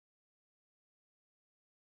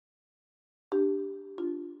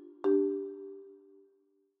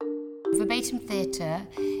Verbatim theatre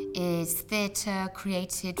is theatre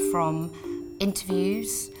created from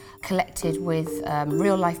interviews collected with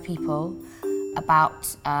real-life people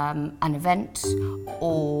about an event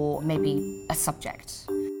or maybe a subject.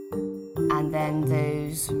 And then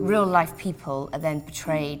those real-life people are then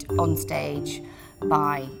portrayed on stage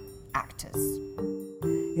by actors.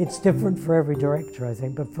 It's different for every director, I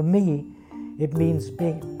think, but for me, it means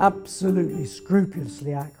being absolutely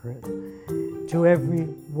scrupulously accurate to every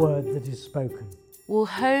word that is spoken. Well,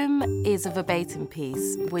 Home is a verbatim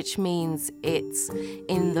piece, which means it's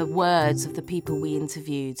in the words of the people we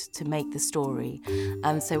interviewed to make the story.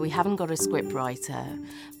 And so we haven't got a script writer,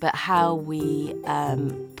 but how we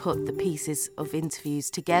put the pieces of interviews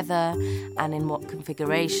together and in what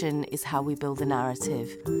configuration is how we build a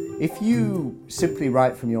narrative. If you simply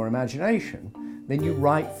write from your imagination, then you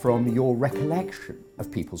write from your recollection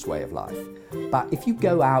of people's way of life. But if you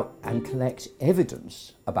go out and collect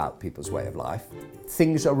evidence about people's way of life,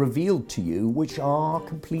 things are revealed to you which are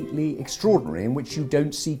completely extraordinary and which you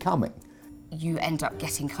don't see coming. You end up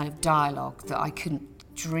getting kind of dialogue that I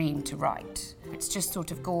couldn't dream to write. It's just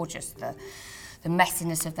sort of gorgeous, the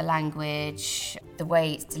messiness of the language, the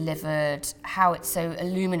way it's delivered, how it's so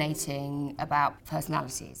illuminating about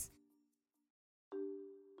personalities.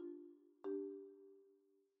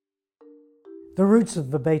 The roots of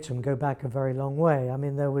verbatim go back a very long way. I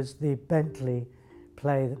mean, there was the Bentley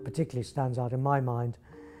play that particularly stands out in my mind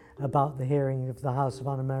about the hearing of the House of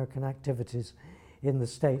Un-American Activities in the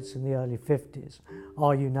States in the early 50s.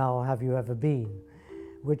 Are you now or have you ever been?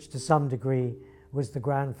 Which to some degree was the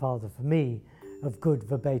grandfather for me of good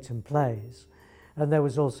verbatim plays. And there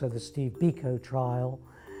was also the Steve Biko trial,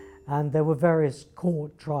 and there were various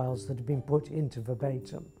court trials that had been put into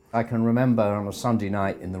verbatim. I can remember on a Sunday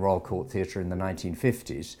night in the Royal Court Theatre in the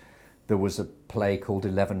 1950s, there was a play called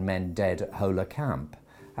 11 Men Dead at Hola Camp.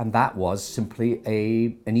 And that was simply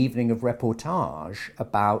an evening of reportage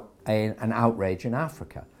about an outrage in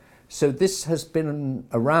Africa. So this has been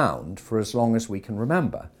around for as long as we can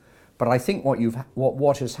remember. But I think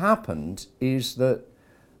what has happened is that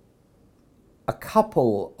a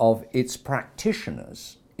couple of its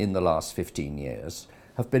practitioners in the last 15 years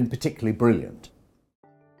have been particularly brilliant.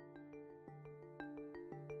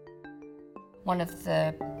 One of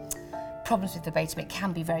the problems with verbatim, it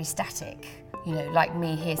can be very static. You know, like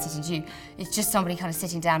me here sitting to you, it's just somebody kind of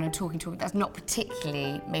sitting down and talking. That's not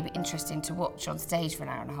particularly maybe interesting to watch on stage for an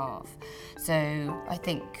hour and a half. So I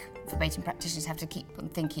think verbatim practitioners have to keep on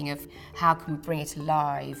thinking of how can we bring it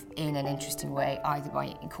alive in an interesting way, either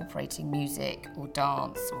by incorporating music or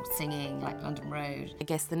dance or singing, like London Road. I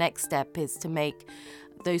guess the next step is to make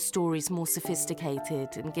those stories more sophisticated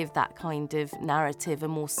and give that kind of narrative a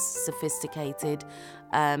more sophisticated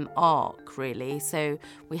arc, really. So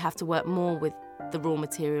we have to work more with the raw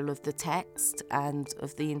material of the text and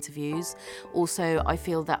of the interviews. Also, I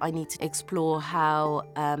feel that I need to explore how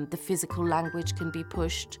the physical language can be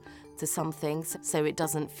pushed to some things so it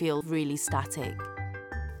doesn't feel really static.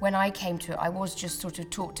 When I came to it, I was just sort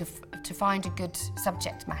of taught to find a good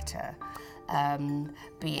subject matter,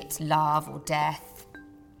 be it love or death,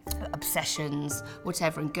 obsessions,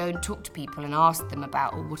 whatever, and go and talk to people and ask them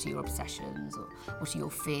about, oh, what are your obsessions, or what are your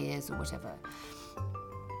fears, or whatever.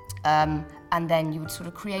 And then you would sort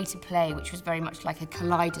of create a play which was very much like a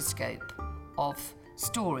kaleidoscope of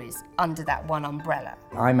stories under that one umbrella.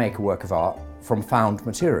 I make a work of art from found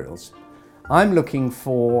materials. I'm looking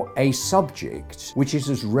for a subject which is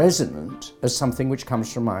as resonant as something which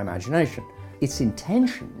comes from my imagination. Its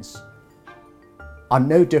intentions are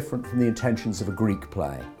no different from the intentions of a Greek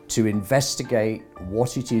play, to investigate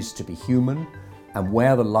what it is to be human and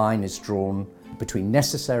where the line is drawn between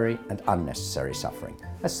necessary and unnecessary suffering.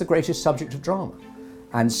 That's the greatest subject of drama.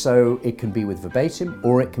 And so it can be with verbatim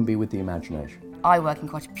or it can be with the imagination. I work in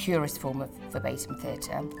quite a purist form of verbatim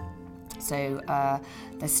theatre. So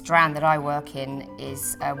the strand that I work in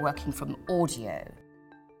is working from audio.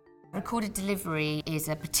 Recorded delivery is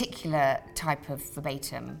a particular type of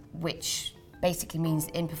verbatim, which basically means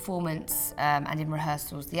in performance and in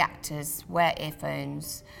rehearsals, the actors wear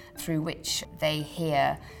earphones through which they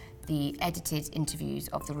hear the edited interviews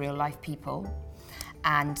of the real life people,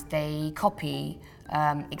 and they copy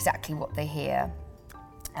exactly what they hear,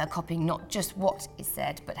 copying not just what is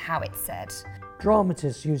said, but how it's said.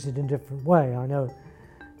 Dramatists use it in a different way. I know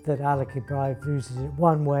that Alec Ibrahim uses it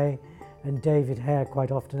one way, and David Hare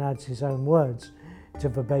quite often adds his own words to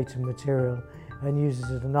verbatim material and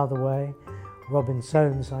uses it another way. Robin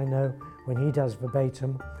Soames, I know, when he does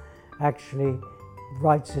verbatim, actually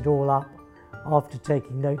writes it all up after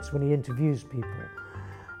taking notes when he interviews people.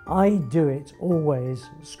 I do it always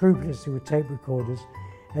scrupulously with tape recorders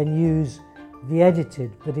and use the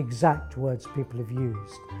edited but exact words people have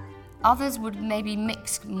used. Others would maybe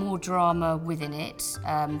mix more drama within it.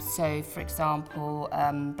 So, for example,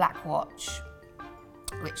 Black Watch,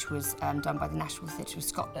 which was done by the National Theatre of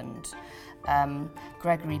Scotland.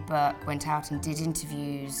 Gregory Burke went out and did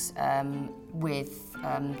interviews with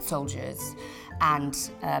soldiers, and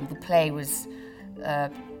the play was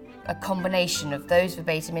a combination of those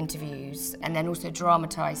verbatim interviews and then also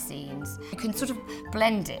dramatised scenes. You can sort of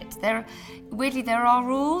blend it. Weirdly, there are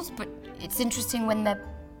rules, but it's interesting when they're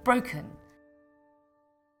broken.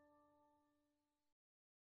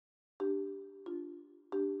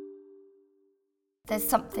 There's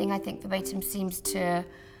something I think verbatim seems to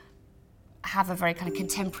have a very kind of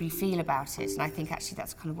contemporary feel about it, and I think actually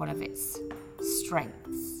that's kind of one of its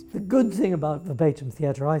strengths. The good thing about verbatim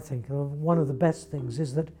theatre, I think, or one of the best things,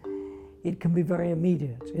 is that it can be very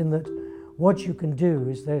immediate, in that what you can do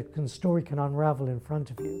is the story can unravel in front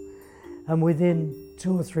of you, and within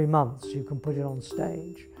 2 or 3 months you can put it on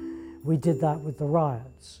stage. We did that with the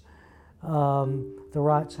riots. The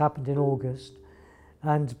riots happened in August,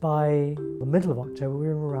 and by the middle of October we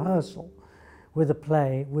were in rehearsal with a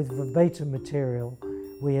play with verbatim material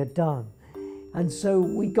we had done. And so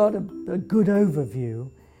we got a good overview,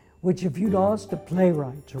 which if you'd asked a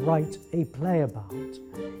playwright to write a play about,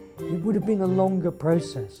 it would have been a longer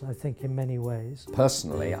process, I think, in many ways.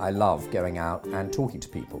 Personally, I love going out and talking to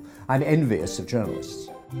people. I'm envious of journalists.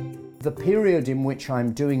 The period in which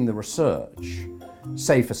I'm doing the research,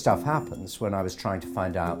 say for Stuff Happens, when I was trying to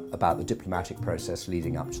find out about the diplomatic process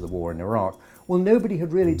leading up to the war in Iraq, well, nobody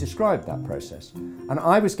had really described that process. And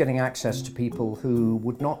I was getting access to people who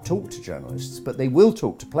would not talk to journalists, but they will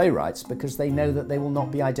talk to playwrights because they know that they will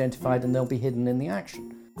not be identified and they'll be hidden in the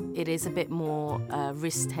action. It is a bit more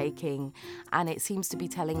risk-taking, and it seems to be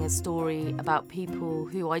telling a story about people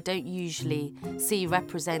who I don't usually see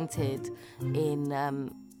represented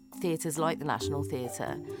in theatres like the National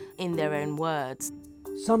Theatre, in their own words.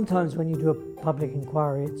 Sometimes when you do a public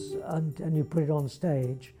inquiry and you put it on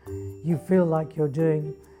stage, you feel like you're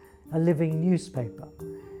doing a living newspaper,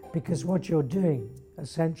 because what you're doing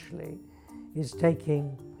essentially is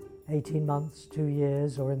taking 18 months, 2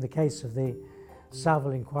 years, or in the case of the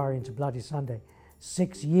Savile inquiry into Bloody Sunday,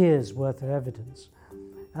 6 years worth of evidence,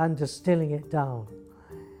 and distilling it down.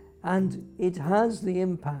 And it has the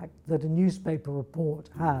impact that a newspaper report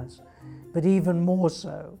has, but even more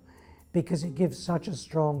so because it gives such a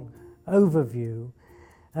strong overview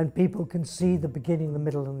and people can see the beginning, the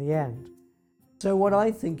middle and the end. So what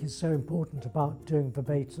I think is so important about doing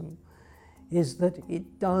verbatim is that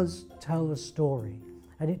it does tell a story,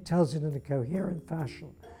 and it tells it in a coherent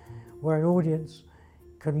fashion where an audience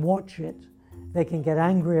can watch it, they can get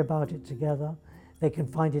angry about it together, they can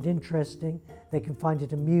find it interesting, they can find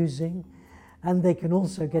it amusing, and they can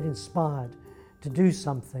also get inspired to do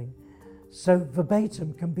something. So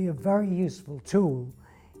verbatim can be a very useful tool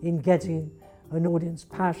in getting an audience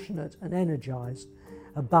passionate and energized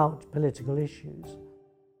about political issues.